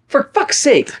for fuck's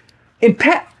sake, in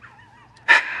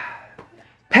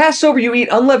Passover you eat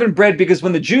unleavened bread because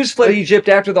when the Jews fled Egypt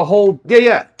after the whole...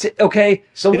 Yeah. Okay.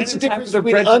 So what's the difference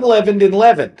between unleavened and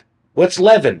leavened? What's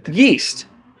leavened? Yeast.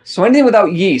 So anything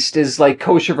without yeast is like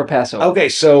kosher for Passover. Okay,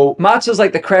 so... Matzah's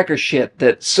like the cracker shit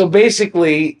that... So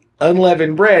basically,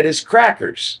 unleavened bread is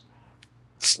crackers.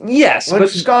 Yes,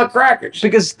 Let's just call it crackers.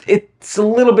 Because it's a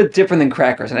little bit different than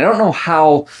crackers, and I don't know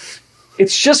how...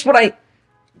 It's just what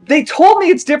They told me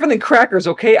it's different than crackers,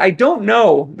 okay? I don't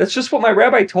know. That's just what my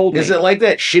rabbi told me. Is it like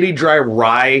that shitty dry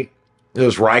rye,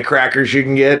 those rye crackers you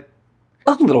can get?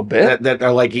 A little bit. That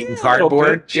are like eating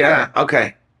cardboard? Bit, sure. Yeah,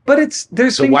 okay. But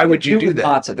there's so why would you do that?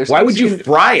 Matzah. Why would you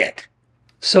fry it?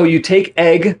 So you take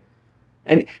egg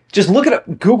and just look it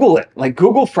up, Google it. Like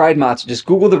Google fried matzah. Just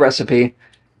Google the recipe.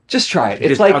 Just try it.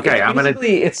 It's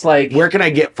it's like where can I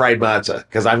get fried matzah?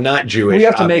 Because I'm not Jewish. You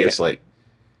have to obviously. make it.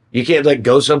 You can't like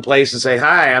go someplace and say,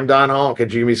 "Hi, I'm Don Hall.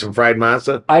 Could you give me some fried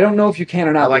matzah?" I don't know if you can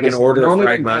or not. I like an order of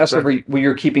fried matzah. Passover, when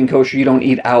you're keeping kosher, you don't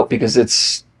eat out because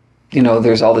it's,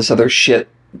 there's all this other shit.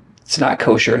 It's not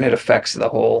kosher and it affects the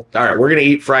whole. All right, we're gonna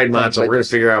eat fried matzah. We're gonna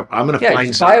figure out. I'm gonna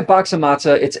find. Buy a box of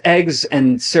matzah. It's eggs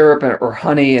and syrup or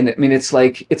honey, and I mean it's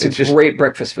just great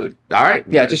breakfast food. All right.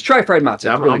 Yeah, just try fried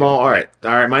matzah. I'm all right. All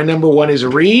right. My number one is a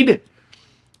read,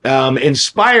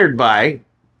 inspired by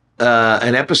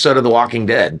an episode of The Walking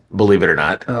Dead. Believe it or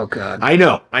not. Oh God. I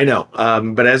know.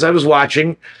 But as I was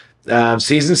watching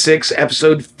season 6,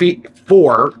 episode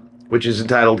 4, which is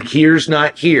entitled "Here's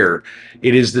Not Here,"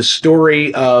 it is the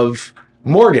story of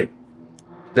Morgan,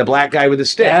 the black guy with the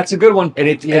stick. Yeah, that's a good one. And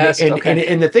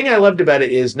and the thing I loved about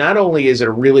it is not only is it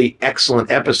a really excellent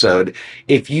episode,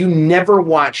 if you never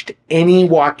watched any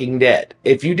Walking Dead,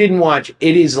 if you didn't watch,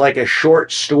 it is like a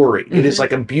short story. Mm-hmm. It is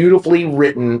like a beautifully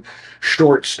written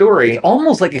short story. It's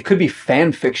almost like it could be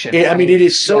fan fiction. I mean, it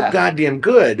is so goddamn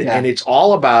good, and it's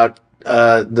all about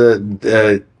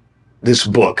this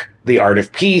book, The Art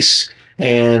of Peace,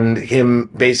 and him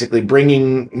basically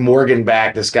bringing Morgan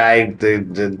back. This guy,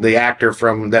 the actor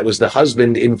that was the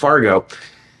husband in Fargo.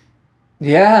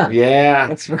 Yeah,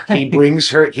 that's right. He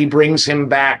brings him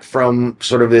back from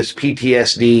sort of this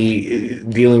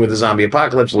PTSD, dealing with the zombie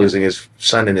apocalypse, losing his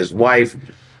son and his wife.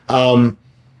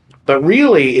 But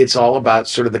really, it's all about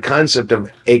sort of the concept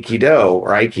of Aikido,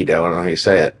 I don't know how you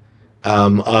say it,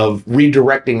 of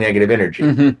redirecting negative energy,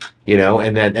 and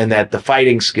that the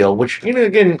fighting skill, which,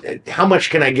 again, how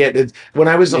much can I get? When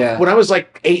I was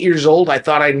like 8 years old, I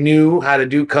thought I knew how to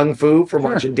do Kung Fu from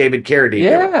watching David Carradine.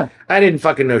 Yeah. I didn't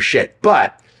fucking know shit,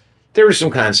 but there were some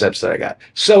concepts that I got.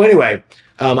 So anyway,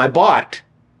 I bought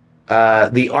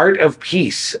The Art of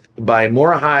Peace by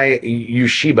Morihei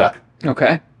Ueshiba.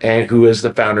 Okay. And who is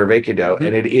the founder of Aikido.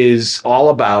 And it is all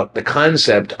about the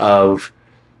concept of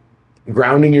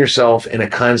grounding yourself in a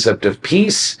concept of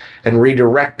peace and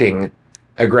redirecting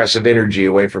aggressive energy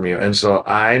away from you. And so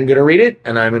I'm going to read it,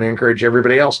 and I'm going to encourage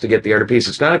everybody else to get The Art of Peace.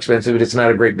 It's not expensive. It's not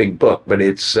a great big book, but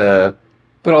it's... but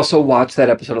also watch that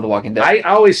episode of The Walking Dead. I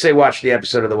always say watch the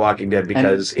episode of The Walking Dead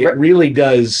because it really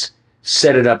does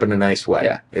set it up in a nice way.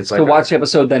 Yeah. It's like, so watch the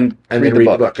episode, then read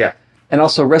the book. Yeah. And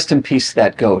also rest in peace,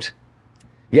 that goat.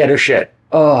 Yeah, no shit.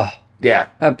 Oh. Yeah.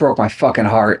 That broke my fucking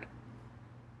heart.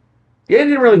 Yeah, it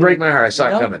didn't really break my heart. I saw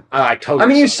it coming. I totally. I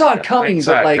mean, you saw it coming,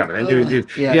 but like,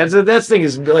 that's the thing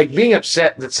is like being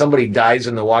upset that somebody dies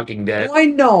in The Walking Dead. I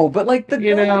know, but like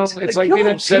it's like being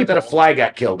upset that a fly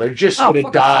got killed. They're just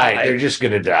gonna die. They're just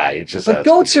gonna die. It's just. But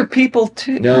goats are people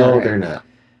too. No, they're not.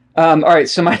 All right,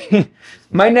 so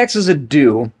my next is a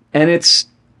do, and it's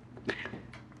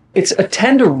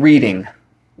attend a reading,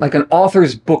 like an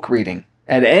author's book reading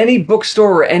at any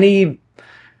bookstore or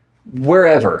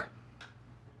wherever.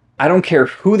 I don't care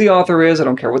who the author is. I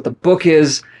don't care what the book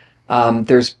is.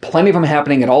 There's plenty of them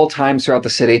happening at all times throughout the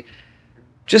city.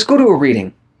 Just go to a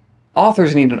reading.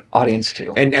 Authors need an audience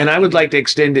too. And I would like to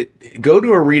extend it. Go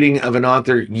to a reading of an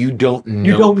author you don't know.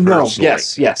 You don't know. Personally.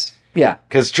 Yes. Yeah.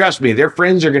 Because trust me, their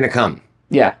friends are going to come.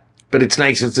 Yeah. But it's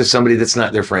nice if it's somebody that's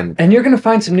not their friend. And you're going to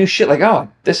find some new shit like, oh,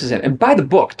 this is it. And buy the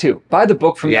book too. Buy the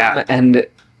book from them and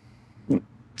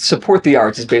support the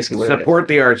arts is basically what it is. Support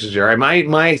the arts is all right.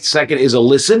 My second is a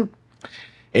listen,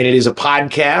 and it is a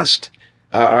podcast.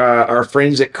 Our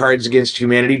friends at Cards Against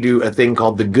Humanity do a thing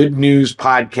called the Good News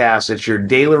Podcast. It's your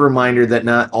daily reminder that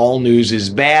not all news is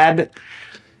bad.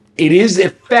 It is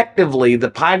effectively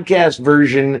the podcast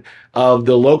version of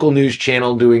the local news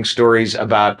channel doing stories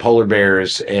about polar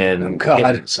bears and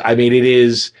kittens. I mean, it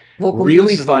is Local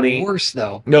really news is funny. the worst,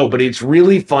 though. No, but it's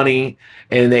really funny,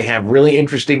 and they have really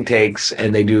interesting takes,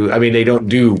 and they do. I mean, they don't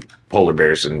do polar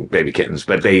bears and baby kittens,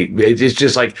 but it's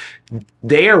just like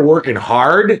they are working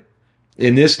hard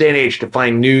in this day and age to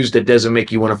find news that doesn't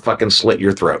make you want to fucking slit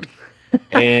your throat.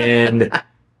 And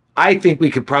I think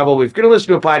we could probably, if you're going to listen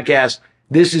to a podcast,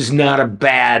 this is not a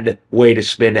bad way to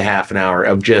spend a half an hour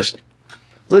of just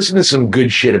listen to some good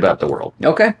shit about the world.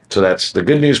 Okay. So that's the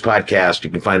Good News Podcast. You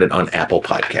can find it on Apple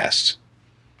Podcasts.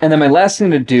 And then my last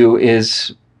thing to do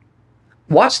is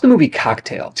watch the movie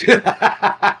Cocktail.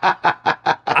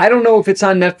 I don't know if it's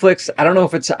on Netflix. I don't know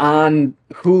if it's on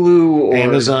Hulu or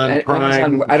Amazon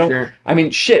Prime. I don't. Sure. I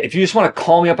mean, shit. If you just want to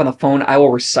call me up on the phone, I will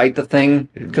recite the thing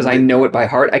because I know it by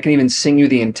heart. I can even sing you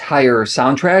the entire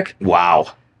soundtrack.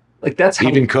 Wow. Like that's how.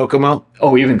 Even Kokomo?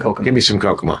 Oh, even Kokomo. Give me some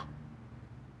Kokomo.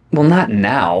 Well, not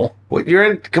now. What you're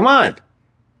in? Come on,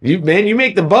 you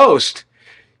make the boast.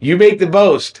 You make the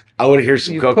boast. I want to hear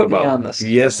some Kokomo. Put me on the spot.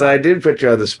 Yes, I did put you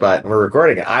on the spot. We're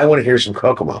recording it. I want to hear some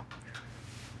Kokomo.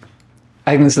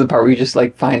 I think this is the part where you just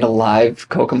like find a live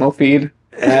Kokomo feed.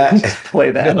 Just play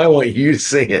that. I want you to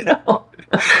sing it. No.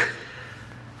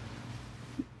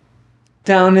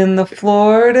 Down in the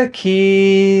Florida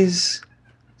Keys,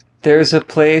 there's a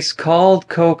place called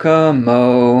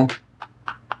Kokomo.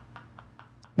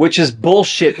 Which is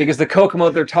bullshit because the Kokomo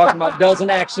they're talking about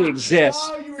doesn't actually exist.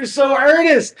 Oh, you were so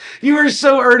earnest. You were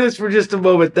so earnest for just a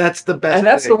moment. That's the best. And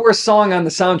that's thing. the worst song on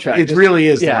the soundtrack. It really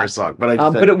is yeah. the worst song. But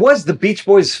but it was the Beach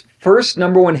Boys' first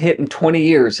 #1 hit in 20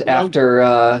 years after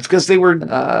it's because they were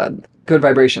Good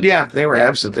Vibrations. Yeah, they were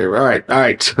absent there. All right.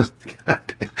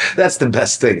 That's the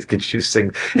best thing. Get you to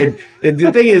sing. And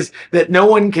the thing is that no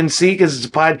one can see because it's a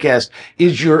podcast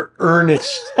is your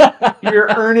earnest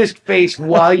face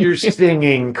while you're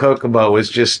singing Kokomo is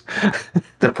just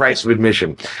the price of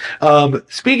admission.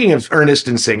 Speaking of earnest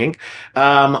and singing,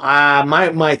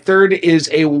 my third is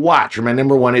a watch, or my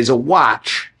 #1 is a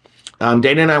watch.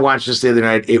 Dana and I watched this the other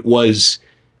night. It was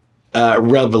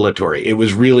revelatory. It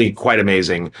was really quite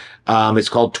amazing. It's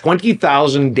called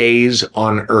 20,000 Days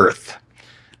on Earth.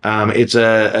 It's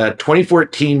a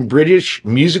 2014 British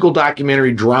musical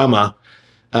documentary drama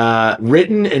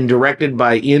written and directed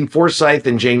by Ian Forsyth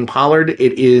and Jane Pollard.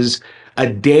 It is a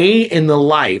day in the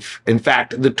life, in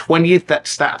fact, the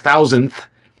 20,000th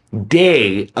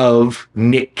day of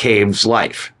Nick Cave's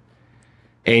life.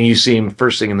 And you see him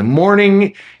first thing in the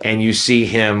morning, and you see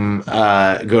him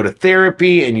go to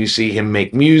therapy, and you see him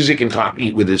make music and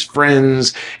eat with his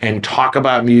friends, and talk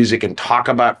about music, and talk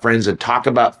about friends, and talk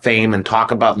about fame, and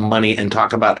talk about money, and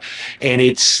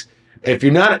if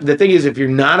you're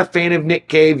not a fan of Nick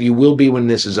Cave, you will be when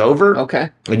this is over. Okay.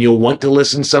 And you'll want to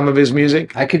listen to some of his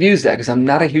music. I could use that because I'm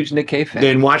not a huge Nick Cave fan.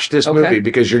 Then watch this movie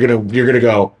because you're gonna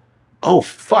go, oh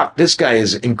fuck, this guy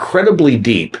is incredibly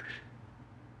deep.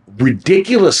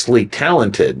 Ridiculously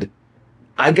talented.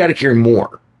 I got to hear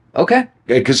more. Okay.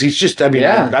 Because he's just, I've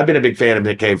been a big fan of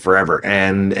Nick Cave forever.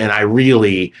 And I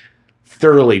really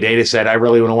thoroughly, Data said, I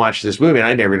really want to watch this movie. And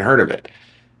I'd never even heard of it.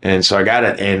 And so I got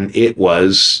it. And it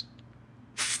was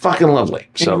fucking lovely.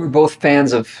 And So you were both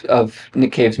fans of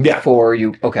Nick Cave's before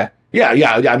you, okay. Yeah.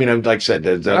 I mean, like I said,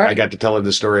 I got to tell her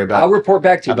the story about. I'll report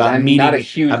back to you. About I'm meeting, not a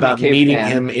huge about Nick Cave meeting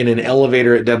fan. him in an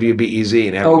elevator at WBEZ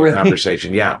and having a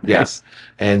conversation. Yeah. Nice.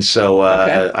 And so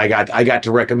I got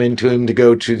to recommend to him to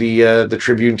go to the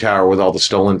Tribune Tower with all the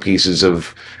stolen pieces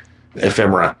of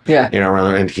ephemera. Yeah.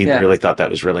 And he really thought that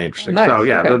was really interesting. Nice. So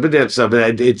yeah, Okay.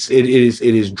 but it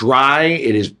is dry.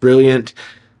 It is brilliant.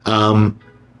 I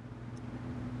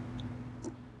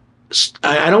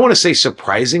don't want to say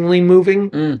surprisingly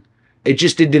moving. It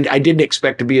just didn't. I didn't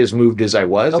expect to be as moved as I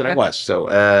was, and I was. So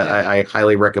I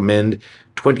highly recommend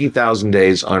 20,000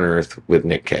 Days on Earth with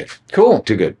Nick Cave. Cool.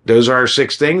 Too good. Those are our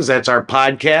 6 things. That's our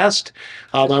podcast.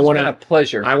 It's been a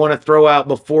pleasure. I want to throw out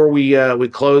before we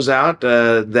close out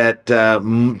that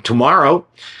tomorrow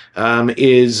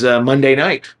is Monday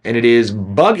night, and it is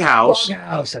Bug House,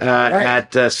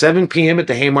 at 7 p.m. at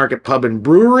the Haymarket Pub and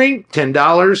Brewery.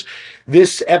 $10.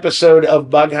 This episode of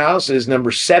Bug House is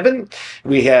number 7.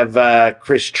 We have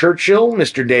Chris Churchill,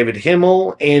 Mr. David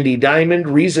Himmel, Andy Diamond,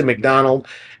 Reza McDonald,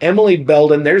 Emily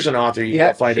Belden. There's an author you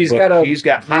can find a book. She's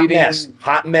got Hot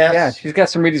Mess. Yeah, she's got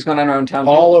some readings going on around town.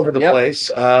 All over the place.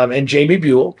 And Jamie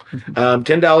Buell.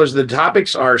 $10. The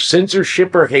topics are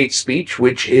censorship or hate speech,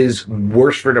 which is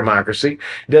worse for democracy.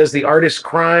 Does the artist's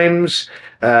crimes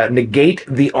negate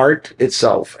the art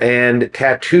itself? And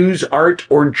tattoos art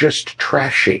or just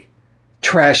trashy?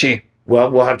 Trashy. Well,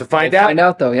 we'll have to find out. Find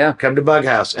out, though, yeah. Come to Bug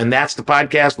House. And that's the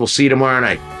podcast. We'll see you tomorrow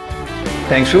night.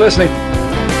 Thanks for listening.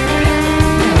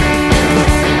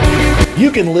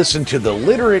 You can listen to the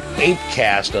Literate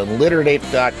ApeCast on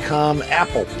literateape.com,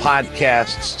 Apple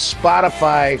Podcasts,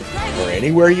 Spotify, or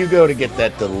anywhere you go to get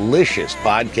that delicious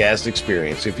podcast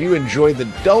experience. If you enjoy the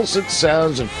dulcet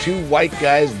sounds of two white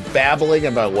guys babbling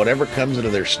about whatever comes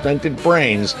into their stunted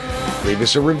brains, leave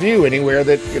us a review anywhere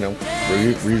that,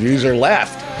 reviews are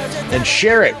left. And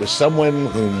share it with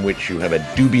someone which you have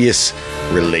a dubious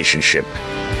relationship.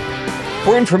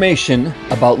 For information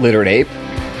about Literate Ape,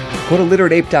 go to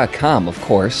literateape.com, of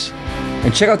course,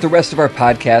 and check out the rest of our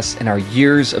podcasts and our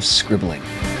years of scribbling.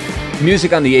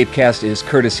 Music on the ApeCast is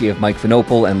courtesy of Mike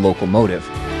Vinopal and Locomotive.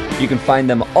 You can find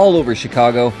them all over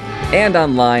Chicago and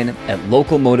online at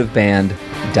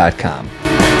locomotiveband.com.